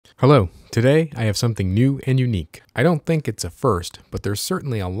Hello, today I have something new and unique. I don't think it's a first, but there's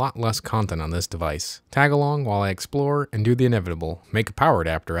certainly a lot less content on this device. Tag along while I explore and do the inevitable, make a power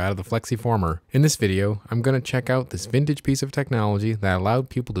adapter out of the Flexiformer. In this video, I'm going to check out this vintage piece of technology that allowed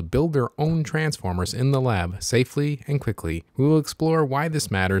people to build their own transformers in the lab safely and quickly. We will explore why this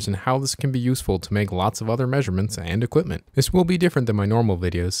matters and how this can be useful to make lots of other measurements and equipment. This will be different than my normal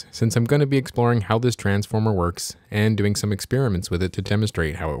videos, since I'm going to be exploring how this transformer works and doing some experiments with it to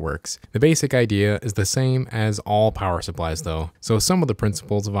demonstrate how it works. The basic idea is the same as all power supplies though, so some of the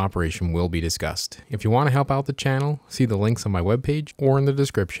principles of operation will be discussed. If you want to help out the channel, see the links on my webpage or in the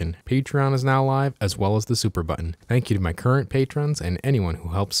description. Patreon is now live, as well as the super button. Thank you to my current patrons and anyone who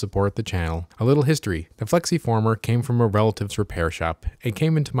helps support the channel. A little history. The Flexiformer came from a relative's repair shop. It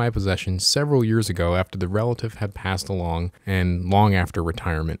came into my possession several years ago after the relative had passed along and long after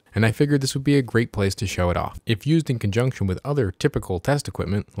retirement, and I figured this would be a great place to show it off. If used in conjunction with other typical test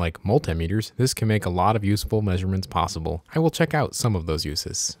equipment like multimeters, this can make a lot of useful measurements possible. I will check out some of those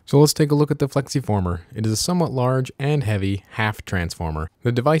uses. So let's take a look at the Flexiformer. It is a somewhat large and heavy half transformer.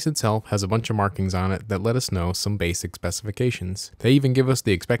 The device itself has a bunch of markings on it that let us know some basic specifications. They even give us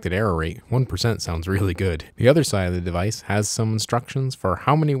the expected error rate. 1% sounds really good. The other side of the device has some instructions for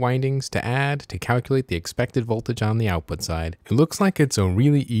how many windings to add to calculate the expected voltage on the output side. It looks like it's a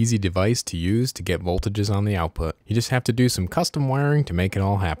really easy device to use to get voltages on the output. You just have to do some custom wiring to make it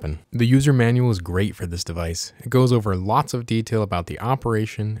all happen. The user manual is great for this device. It goes over lots of detail about the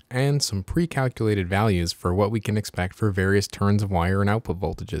operation and some pre-calculated values for what we can expect for various turns of wire and output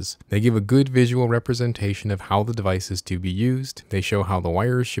voltages. They give a good visual representation of how the device is to be used. They show how the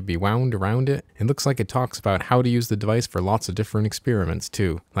wires should be wound around it. It looks like it talks about how to use the device for lots of different experiments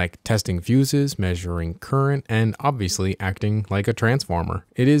too, like testing fuses, measuring current, and obviously acting like a transformer.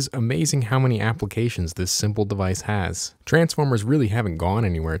 It is amazing how many applications this simple device has. Transformers really haven't gone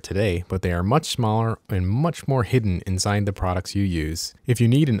anywhere today, but they are much smaller and much more hidden inside the products you use. If you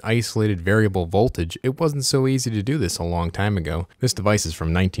need an isolated variable voltage, it wasn't so easy to do this a long time ago. This device is from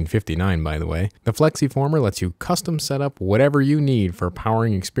 1959, by the way. The Flexiformer lets you custom set up whatever you need for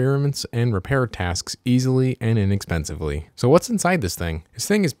powering experiments and repair tasks easily and inexpensively. So what's inside this thing? This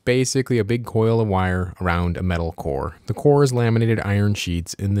thing is basically a big coil of wire around a metal core. The core is laminated iron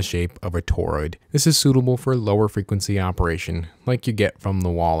sheets in the shape of a toroid. This is suitable for lower frequency operation, like you get from the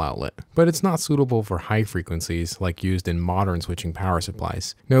wall outlet, but it's not suitable for high frequencies like used in modern switching power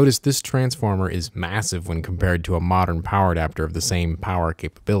supplies. Notice this transformer is massive when compared to a modern power adapter of the same power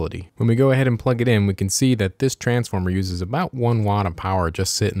capability. When we go ahead and plug it in, we can see that this transformer uses about 1 watt of power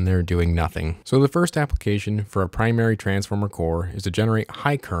just sitting there doing nothing. So the first application for a primary transformer core is to generate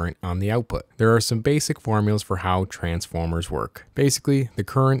high current on the output. There are some basic formulas for how transformers work. Basically, the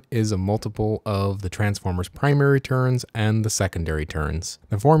current is a multiple of the transformer's primary turns and the secondary turns.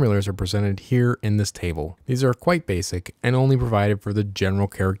 The formulas are presented here in this table. These are quite basic and only provided for the general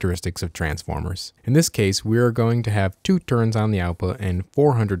characteristics of transformers. In this case, we are going to have 2 turns on the output and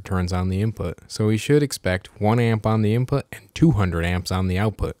 400 turns on the input, so we should expect 1 amp on the input and 200 amps on the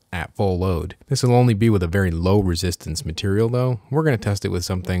output at full load. This will only be with a very low resistance material though. We're going to test it with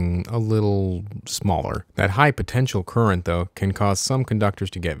something a little smaller. That high potential current though can cause some conductors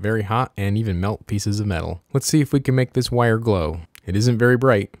to get very hot and even melt pieces of metal. Let's see if we can make this wire glow. It isn't very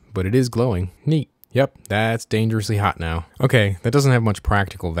bright, but it is glowing. Neat. Yep, that's dangerously hot now. Okay, that doesn't have much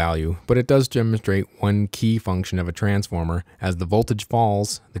practical value, but it does demonstrate one key function of a transformer. As the voltage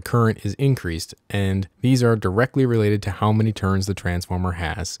falls, the current is increased, and these are directly related to how many turns the transformer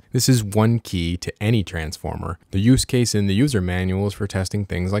has. This is one key to any transformer. The use case in the user manual is for testing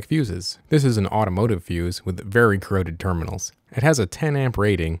things like fuses. This is an automotive fuse with very corroded terminals. It has a 10 amp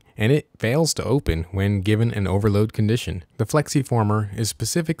rating, and it fails to open when given an overload condition. The Flexiformer is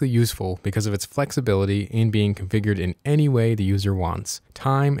specifically useful because of its flexibility in being configured in any way the user wants,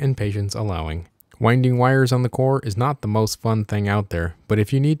 time and patience allowing. Winding wires on the core is not the most fun thing out there, but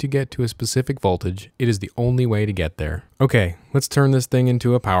if you need to get to a specific voltage, it is the only way to get there. Okay, let's turn this thing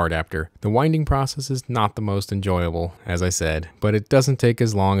into a power adapter. The winding process is not the most enjoyable, as I said, but it doesn't take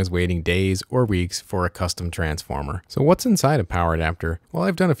as long as waiting days or weeks for a custom transformer. So what's inside a power adapter? Well,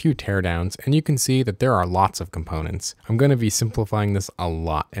 I've done a few teardowns, and you can see that there are lots of components. I'm going to be simplifying this a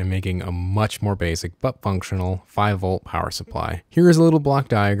lot and making a much more basic but functional 5-volt power supply. Here is a little block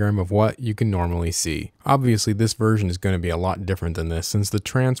diagram of what you can normally see. Obviously, this version is going to be a lot different than this since the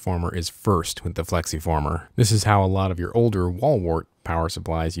transformer is first with the Flexiformer. This is how a lot of your older wall wart power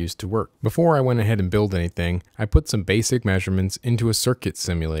supplies used to work. Before I went ahead and built anything, I put some basic measurements into a circuit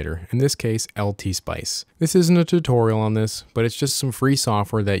simulator, in this case LT-Spice. This isn't a tutorial on this, but it's just some free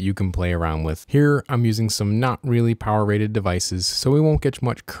software that you can play around with. Here I'm using some not really power rated devices, so we won't get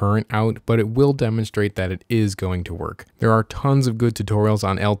much current out, but it will demonstrate that it is going to work. There are tons of good tutorials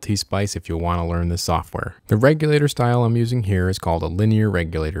on LT-Spice if you'll want to learn this software. The regulator style I'm using here is called a linear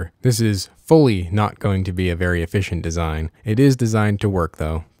regulator. This is fully not going to be a very efficient design. It is designed to work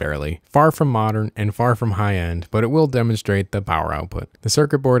though, barely. Far from modern and far from high-end, but it will demonstrate the power output. The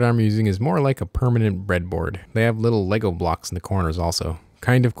circuit board I'm using is more like a permanent breadboard. They have little Lego blocks in the corners also.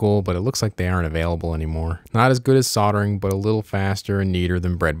 Kind of cool, but it looks like they aren't available anymore. Not as good as soldering, but a little faster and neater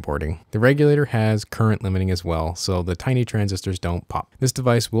than breadboarding. The regulator has current limiting as well, so the tiny transistors don't pop. This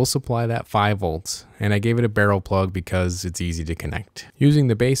device will supply that 5 volts, and I gave it a barrel plug because it's easy to connect. Using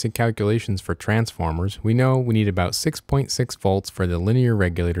the basic calculations for transformers, we know we need about 6.6 volts for the linear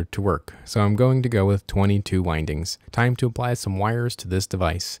regulator to work, so I'm going to go with 22 windings. Time to apply some wires to this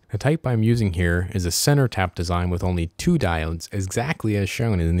device. The type I'm using here is a center tap design with only 2 diodes, exactly as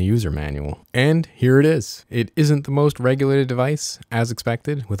shown in the user manual. And here it is. It isn't the most regulated device, as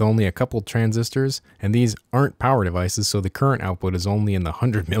expected, with only a couple transistors, and these aren't power devices, so the current output is only in the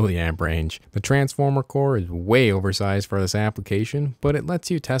 100 milliamp range. The transformer core is way oversized for this application, but it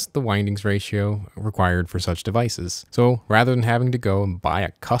lets you test the windings ratio required for such devices. So rather than having to go and buy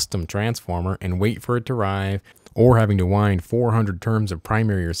a custom transformer and wait for it to arrive, or having to wind 400 terms of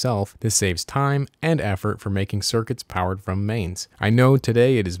primary yourself, this saves time and effort for making circuits powered from mains. I know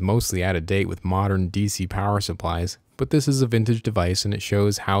today it is mostly out of date with modern DC power supplies, but this is a vintage device and it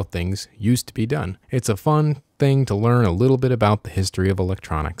shows how things used to be done. It's a fun thing to learn a little bit about the history of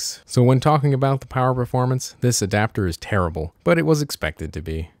electronics. So when talking about the power performance, this adapter is terrible, but it was expected to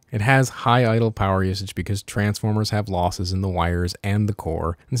be. It has high idle power usage because transformers have losses in the wires and the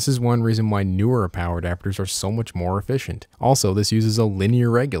core. This is one reason why newer power adapters are so much more efficient. Also, this uses a linear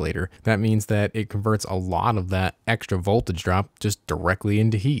regulator. That means that it converts a lot of that extra voltage drop just directly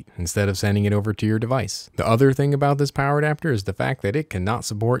into heat instead of sending it over to your device. The other thing about this power adapter is the fact that it cannot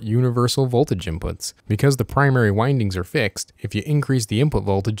support universal voltage inputs. Because the primary windings are fixed, if you increase the input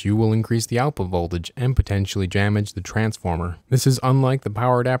voltage, you will increase the output voltage and potentially damage the transformer. This is unlike the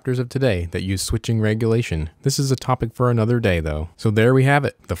power adapter of today that use switching regulation. This is a topic for another day though. So there we have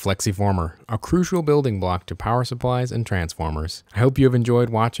it, the Flexiformer, a crucial building block to power supplies and transformers. I hope you have enjoyed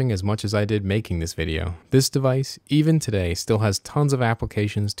watching as much as I did making this video. This device, even today, still has tons of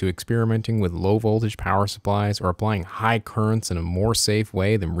applications to experimenting with low voltage power supplies or applying high currents in a more safe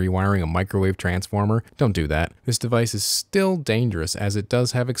way than rewiring a microwave transformer. Don't do that. This device is still dangerous as it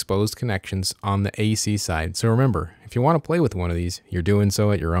does have exposed connections on the AC side. So remember, if you want to play with one of these, you're doing so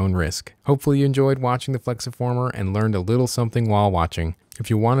at your own risk. Hopefully you enjoyed watching the Flexiformer and learned a little something while watching. If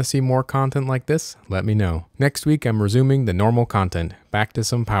you want to see more content like this, let me know. Next week I'm resuming the normal content, back to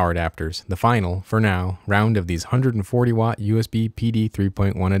some power adapters, the final, for now, round of these 140 watt USB PD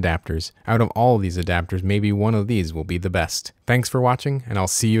 3.1 adapters. Out of all of these adapters, maybe one of these will be the best. Thanks for watching, and I'll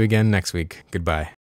see you again next week. Goodbye.